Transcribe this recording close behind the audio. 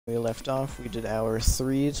We left off, we did our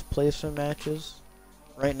threes placement matches.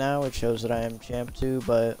 Right now it shows that I am champ 2,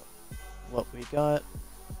 but what we got,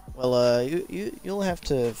 well, you'll have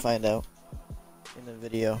to find out in the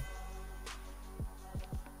video.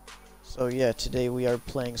 So yeah, today we are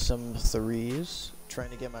playing some threes, trying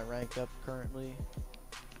to get my rank up currently.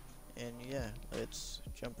 And yeah, let's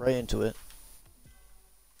jump right into it.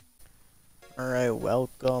 Alright,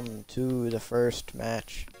 welcome to the first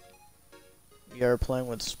match. We are playing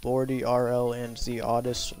with Sporty, RL, and the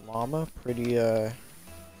Oddest Llama. Pretty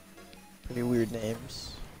weird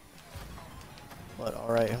names. But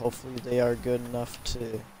alright, hopefully they are good enough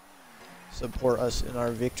to support us in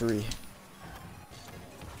our victory.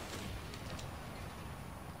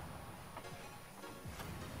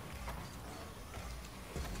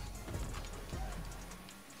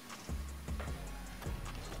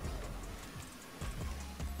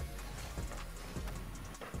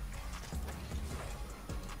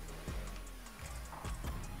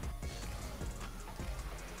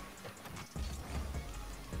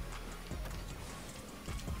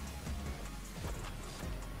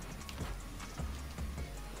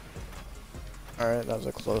 Alright, that was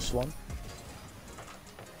a close one.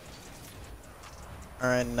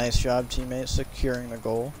 Alright, nice job, teammate, securing the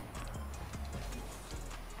goal.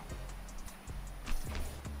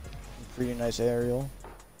 Pretty nice aerial.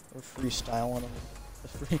 We're freestyling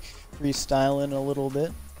a little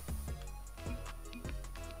bit.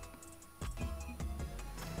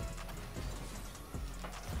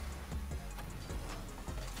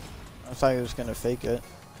 I thought he was gonna fake it.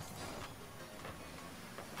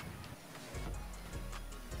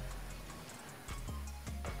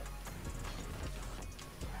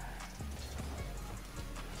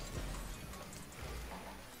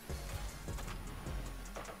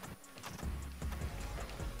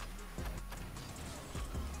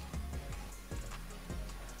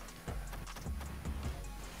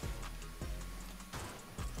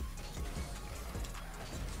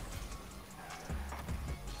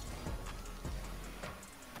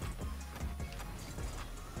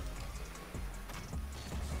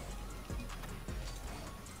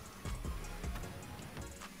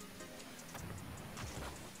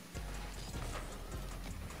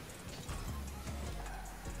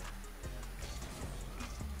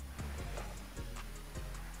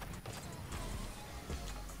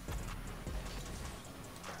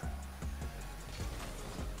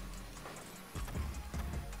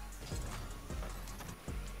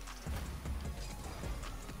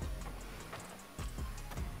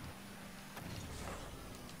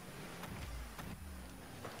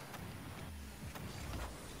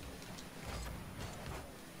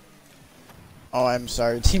 Oh, I'm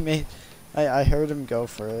sorry, teammate. I heard him go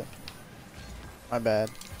for it. My bad.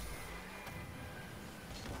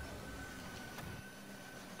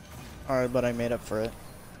 Alright, but I made up for it.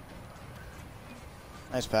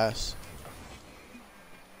 Nice pass.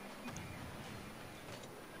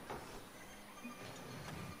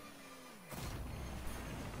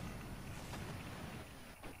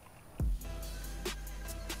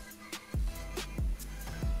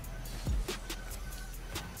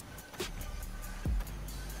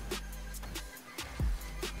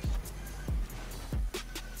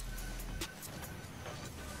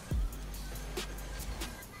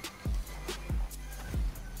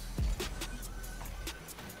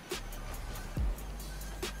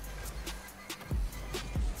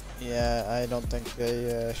 Yeah, I don't think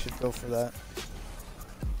I should go for that.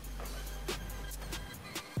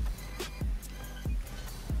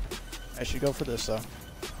 I should go for this though.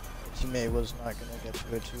 Teammate was not gonna get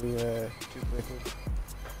to it too quickly.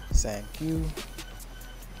 Thank you.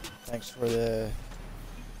 Thanks for the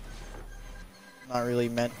not really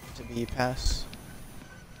meant to be pass.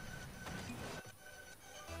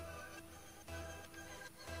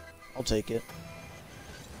 I'll take it.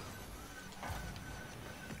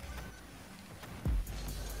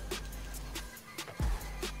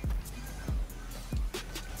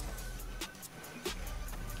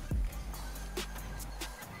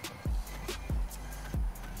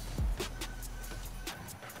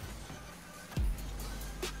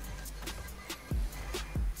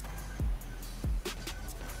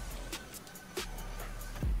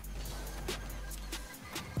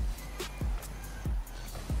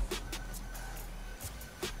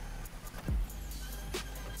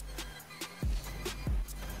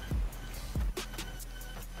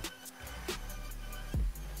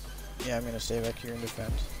 Yeah, I'm gonna stay back here and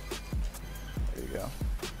defend. There you go.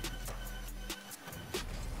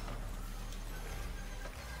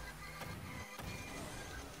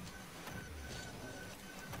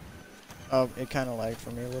 Oh, it kind of lagged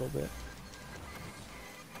for me a little bit.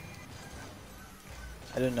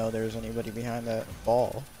 I didn't know there was anybody behind that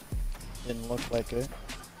ball. Didn't look like it.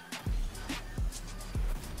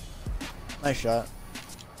 Nice shot.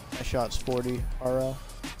 My shot's 40 RL.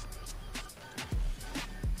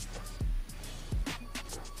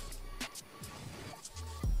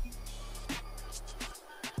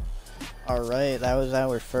 Alright, that was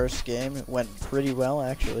our first game. It went pretty well,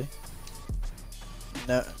 actually.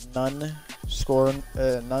 None scored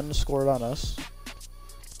on us.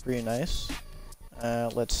 Pretty nice.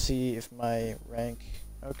 Let's see if my rank...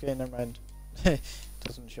 Okay, never mind.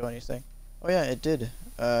 Doesn't show anything. Oh yeah, it did.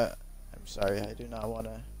 I'm sorry, I do not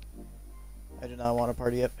wanna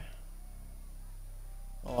party up.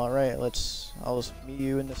 Well, alright, I'll meet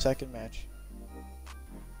you in the second match.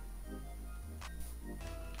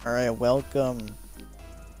 Alright, welcome.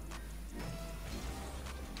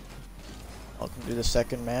 Welcome to the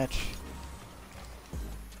second match.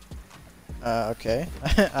 Okay.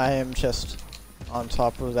 I am just on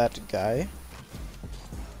top of that guy.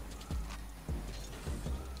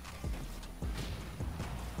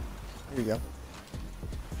 Here you go.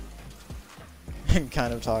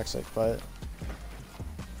 Kind of toxic, but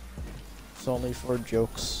it's only for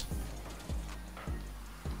jokes.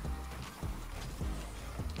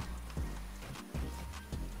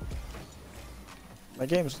 My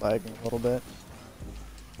game's lagging a little bit.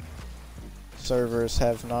 Servers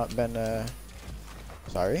have not been,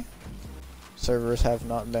 sorry? Servers have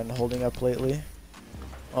not been holding up lately.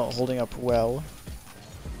 Well, holding up well.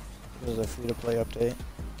 Because of the free-to-play update.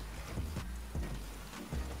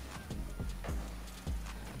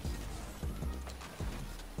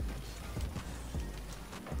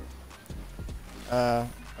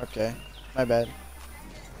 Okay. My bad.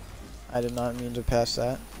 I did not mean to pass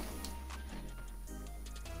that.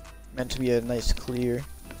 Meant to be a nice clear.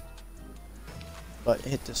 But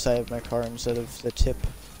hit the side of my car instead of the tip.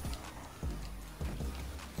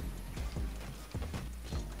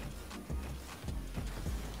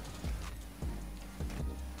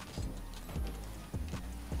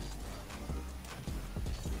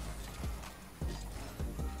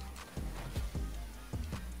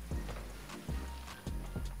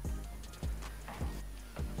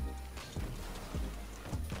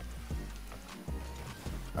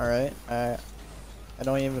 Alright, I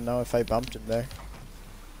don't even know if I bumped him there.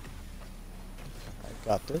 I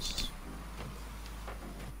got this.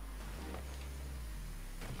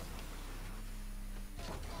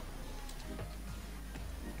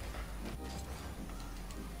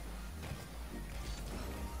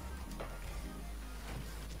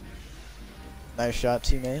 Nice shot,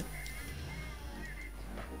 teammate.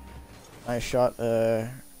 Nice shot,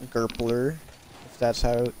 Gerpler, if that's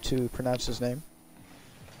how to pronounce his name.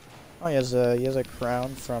 Oh, he has a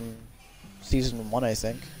crown from season 1, I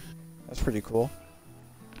think. That's pretty cool.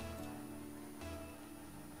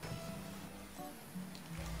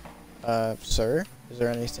 Sir? Is there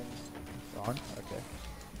anything wrong? Okay.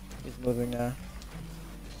 He's moving now.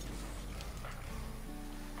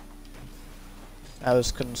 I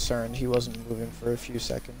was concerned he wasn't moving for a few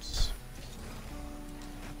seconds.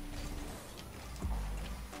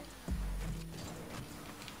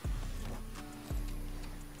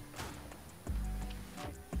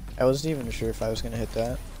 I wasn't even sure if I was gonna hit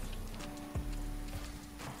that.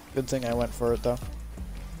 Good thing I went for it though.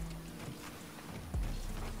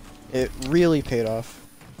 It really paid off.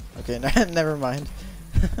 Okay, never mind.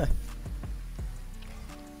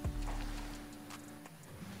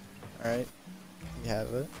 Alright, we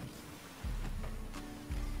have it.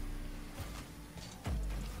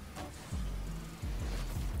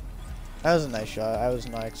 That was a nice shot. I was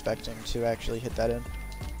not expecting to actually hit that in.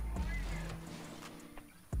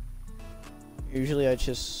 Usually I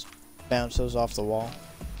just bounce those off the wall.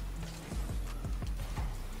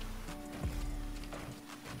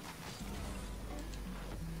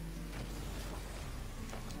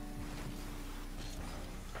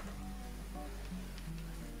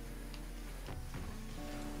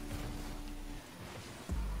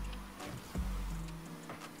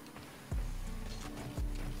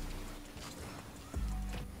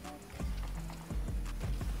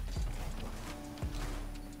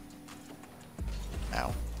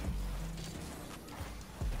 Ow.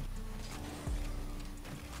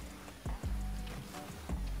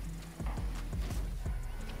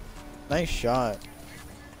 Nice shot.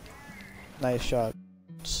 Nice shot.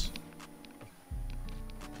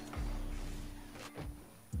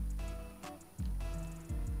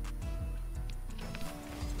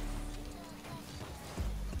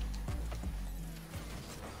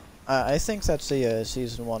 I think that's the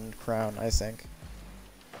season 1 crown, I think.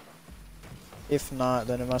 If not,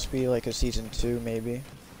 then it must be like a season 2 maybe.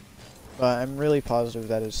 But I'm really positive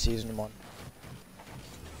that it's Season 1.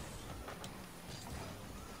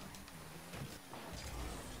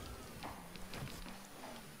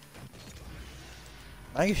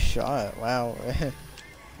 Nice shot, wow.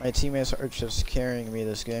 My teammates are just carrying me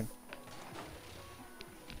this game.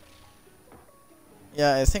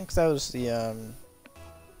 Yeah, I think that was the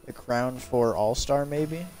crown for All-Star,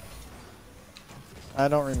 maybe? I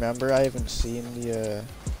don't remember, I haven't seen the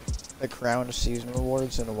crown season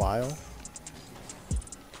rewards in a while.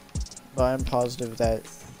 But I'm positive that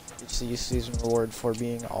it's the season reward for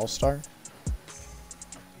being All-Star.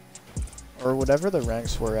 Or whatever the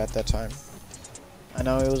ranks were at that time. I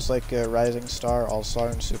know it was like a Rising Star, All-Star,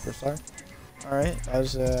 and Superstar. Alright, that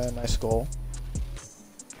was a nice goal.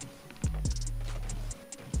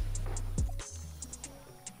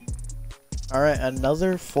 Alright,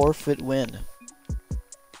 another forfeit win.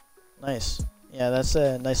 Nice. Yeah, that's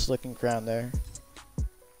a nice looking crown there.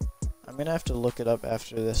 I'm gonna have to look it up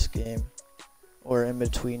after this game. Or in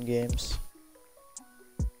between games.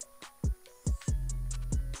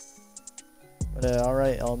 But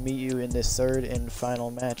alright, I'll meet you in the third and final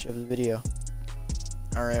match of the video.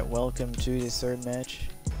 Alright, welcome to the third match.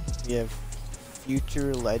 We have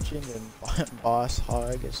Future Legend and Boss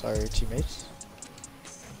Hog as our teammates.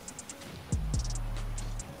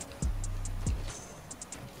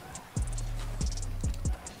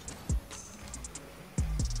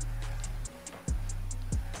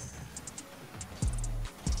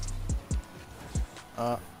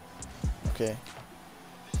 Okay.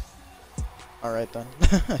 Alright then.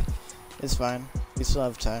 It's fine. We still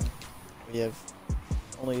have time. We have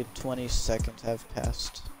only 20 seconds have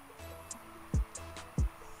passed.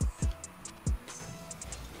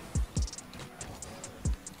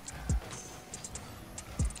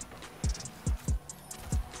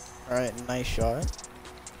 Alright, nice shot.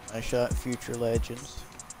 Nice shot, Future Legends.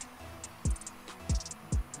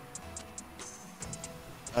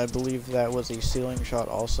 I believe that was a ceiling shot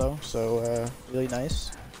also, so really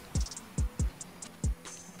nice.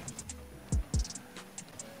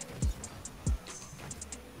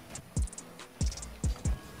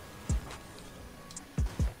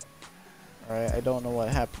 Alright, I don't know what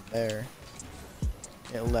happened there.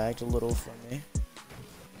 It lagged a little for me.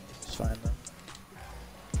 It's fine though.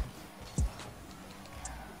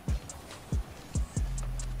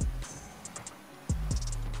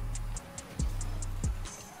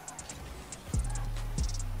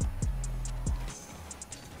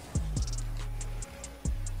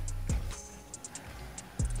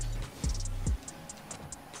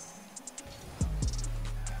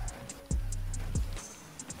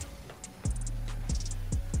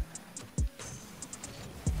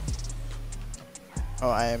 Oh,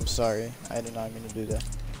 I am sorry. I did not mean to do that.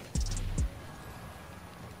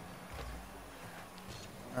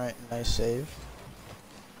 Alright, nice save.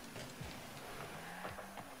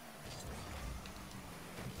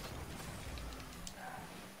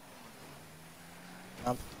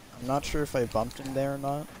 I'm not sure if I bumped him there or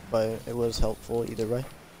not, but it was helpful either way.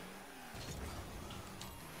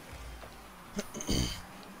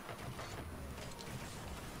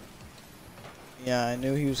 Yeah, I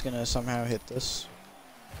knew he was gonna somehow hit this.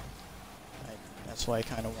 That's why I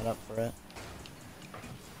kind of went up for it.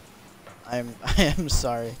 I am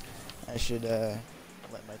sorry. I should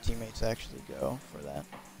let my teammates actually go for that.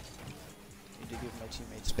 Need to give my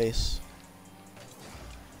teammates space.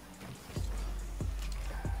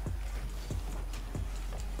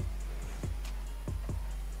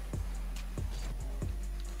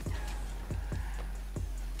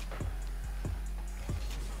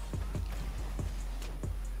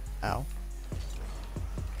 Ow.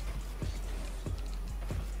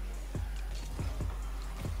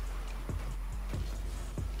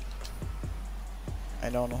 I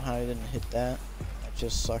don't know how I didn't hit that. I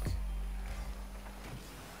just suck.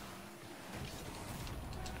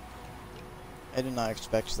 I did not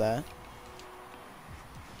expect that.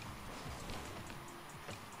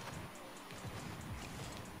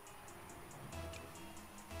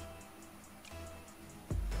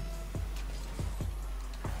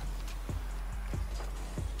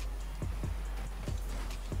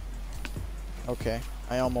 Okay,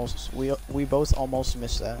 we both almost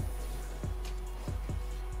missed that.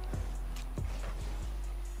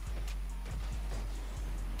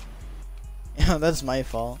 Yeah, that's my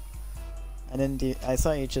fault. I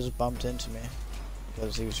thought he just bumped into me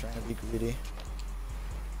because he was trying to be greedy.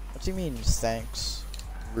 What do you mean, thanks?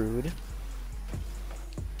 Rude.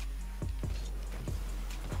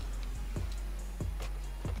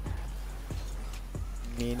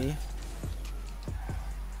 Meanie.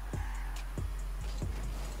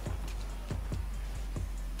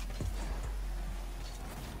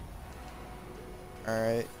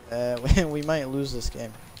 Alright, we might lose this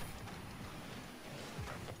game.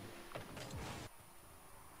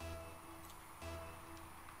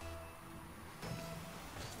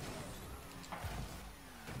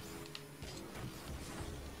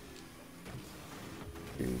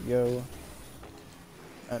 Here you go.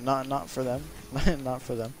 Not for them. Not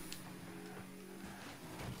for them.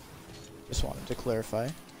 Just wanted to clarify.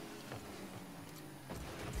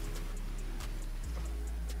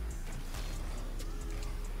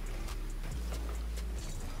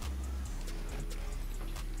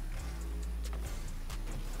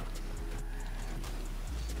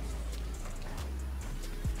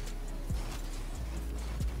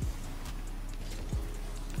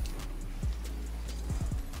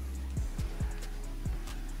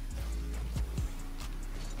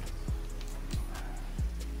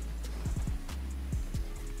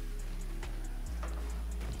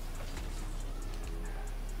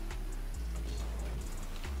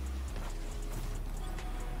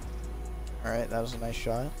 Alright, that was a nice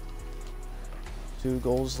shot. 2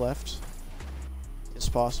 goals left. It's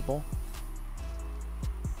possible.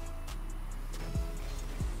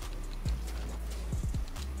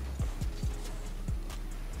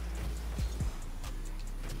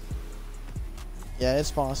 Yeah,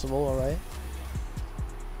 it's possible, alright.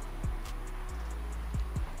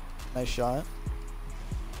 Nice shot.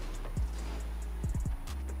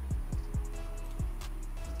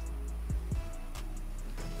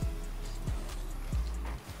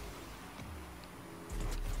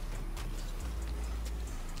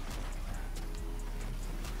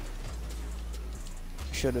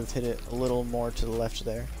 Should have hit it a little more to the left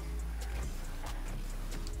there.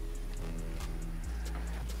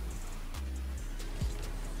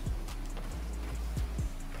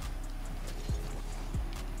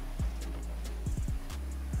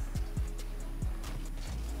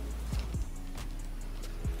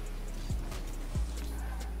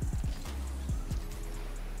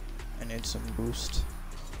 I need some boost.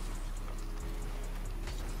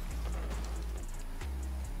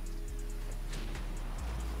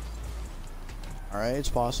 Alright, it's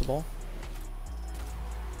possible.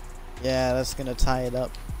 Yeah, that's gonna tie it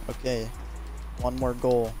up. Okay. 1 more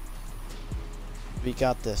goal. We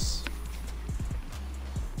got this.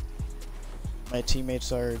 My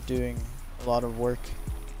teammates are doing a lot of work.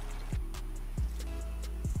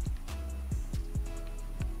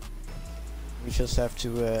 We just have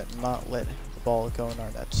to not let the ball go in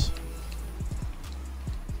our nets.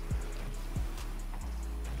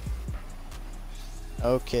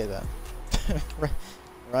 Okay then.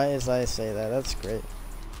 Right as I say that, that's great.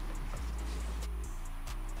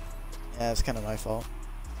 Yeah, it's kind of my fault.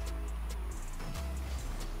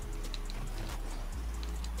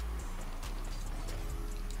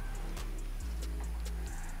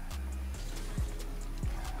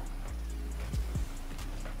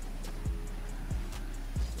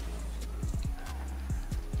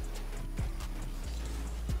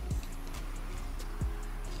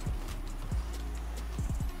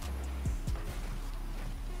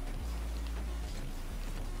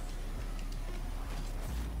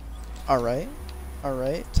 Alright,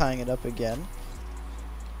 alright, tying it up again.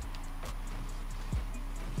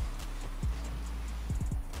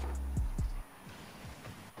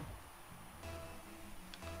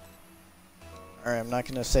 Alright, I'm not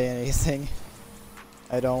gonna say anything.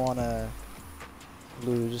 I don't wanna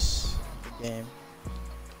lose the game.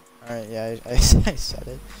 Alright, yeah, I said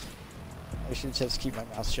it. I should just keep my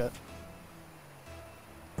mouth shut.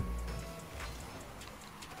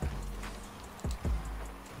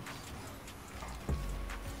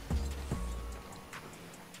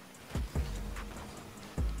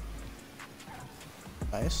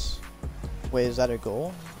 Nice. Wait, is that a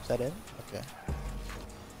goal? Is that it? Okay.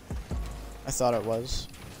 I thought it was.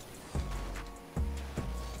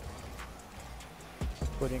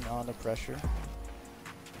 Putting on the pressure.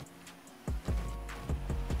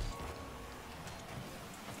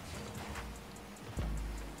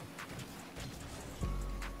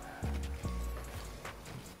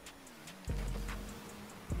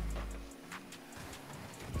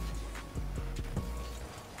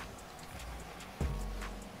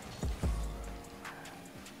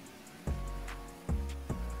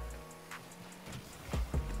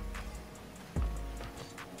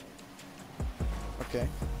 Okay,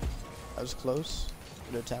 that was close.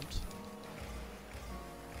 Good attempt.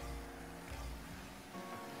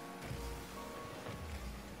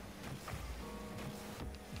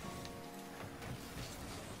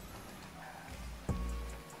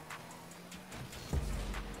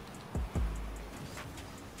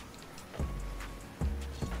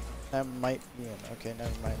 That might be in. Okay,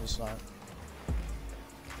 never mind, it's not.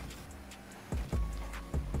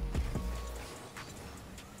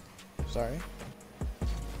 sorry.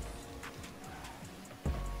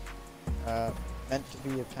 Meant to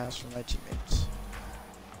be a pass for my teammates.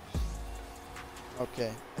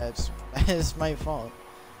 Okay, that is my fault.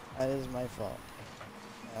 That is my fault.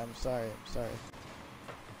 I'm sorry, I'm sorry.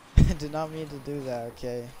 I did not mean to do that,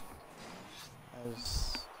 okay? That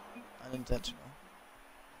was unintentional.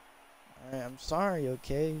 Alright, I'm sorry,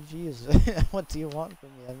 okay? Jeez, what do you want from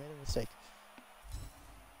me? I made a mistake.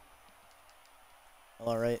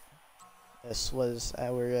 Alright, this was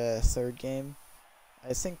our third game.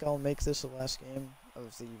 I think I'll make this the last game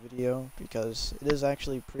of the video because it is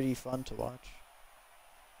actually pretty fun to watch.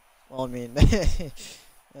 Well, I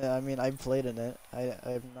mean, I played in it.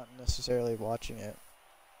 I'm not necessarily watching it.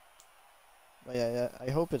 But yeah, I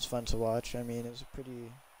hope it's fun to watch. I mean, it's a pretty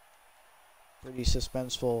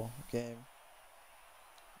suspenseful game.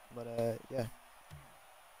 But yeah.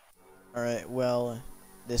 Alright, well,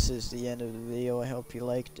 this is the end of the video. I hope you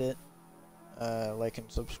liked it. Like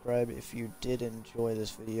and subscribe if you did enjoy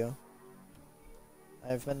this video.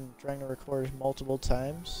 I've been trying to record multiple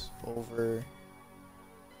times over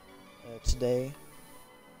today.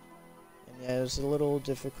 And yeah, it was a little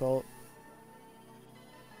difficult.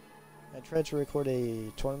 I tried to record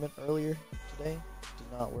a tournament earlier today.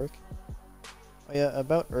 Did not work. Oh yeah,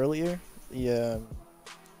 about earlier, the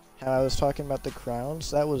how I was talking about the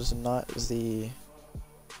crowns, that was not the...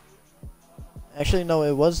 Actually, no,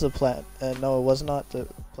 it was the no, it was not the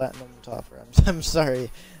platinum topper. I'm sorry.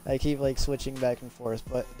 I keep like switching back and forth,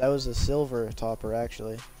 but that was the silver topper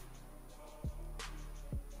actually.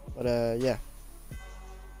 But yeah.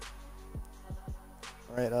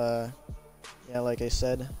 Alright, yeah, like I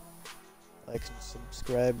said, like and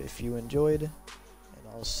subscribe if you enjoyed, and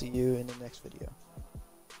I'll see you in the next video.